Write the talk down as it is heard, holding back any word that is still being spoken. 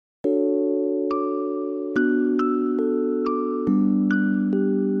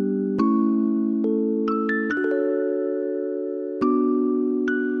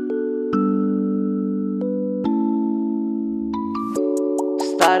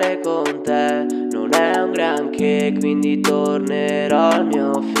stare con te non è un granché, quindi tornerò al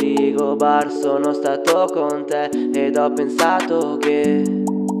mio frigo bar. Sono stato con te ed ho pensato che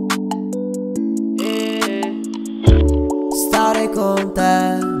stare con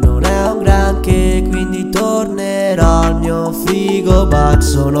te non è un granché, quindi tornerò al mio frigo bar.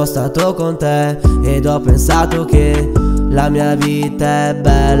 Sono stato con te ed ho pensato che la mia vita è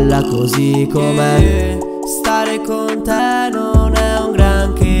bella così com'è. Stare con te non è un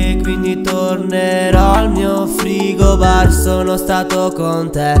granché, quindi tornerò al mio frigo bar. Sono stato con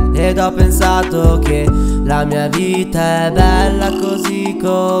te ed ho pensato che la mia vita è bella così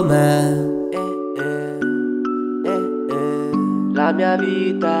com'è. La mia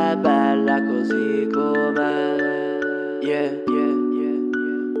vita è bella così com'è.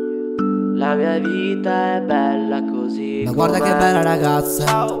 La mia vita è bella così. Ma guarda che bella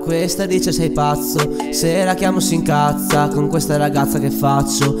ragazza, questa dice sei pazzo. Se la chiamo si incazza, con questa ragazza che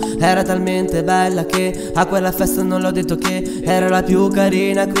faccio? Era talmente bella che a quella festa non l'ho detto che era la più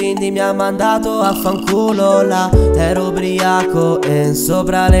carina, quindi mi ha mandato a fanculo là. Ero ubriaco e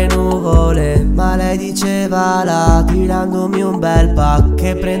sopra le nuvole, ma lei diceva là, tirandomi un bel pack,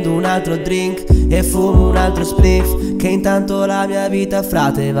 che prendo un altro drink e fumo un altro spliff, che intanto la mia vita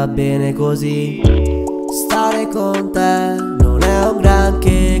frate va bene così. Stare con te non è un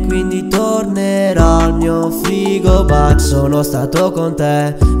granché, quindi tornerò al mio frigo bar. Sono stato con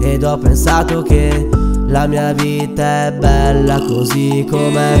te ed ho pensato che la mia vita è bella così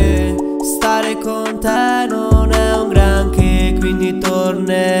com'è. Stare con te non è un granché, quindi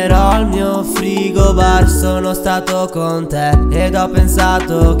tornerò al mio frigo bar. Sono stato con te ed ho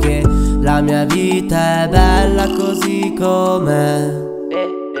pensato che la mia vita è bella così com'è.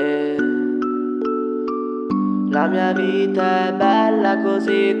 La mia vita è bella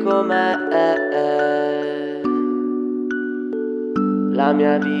così com'è. La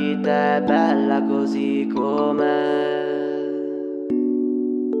mia vita è bella così com'è.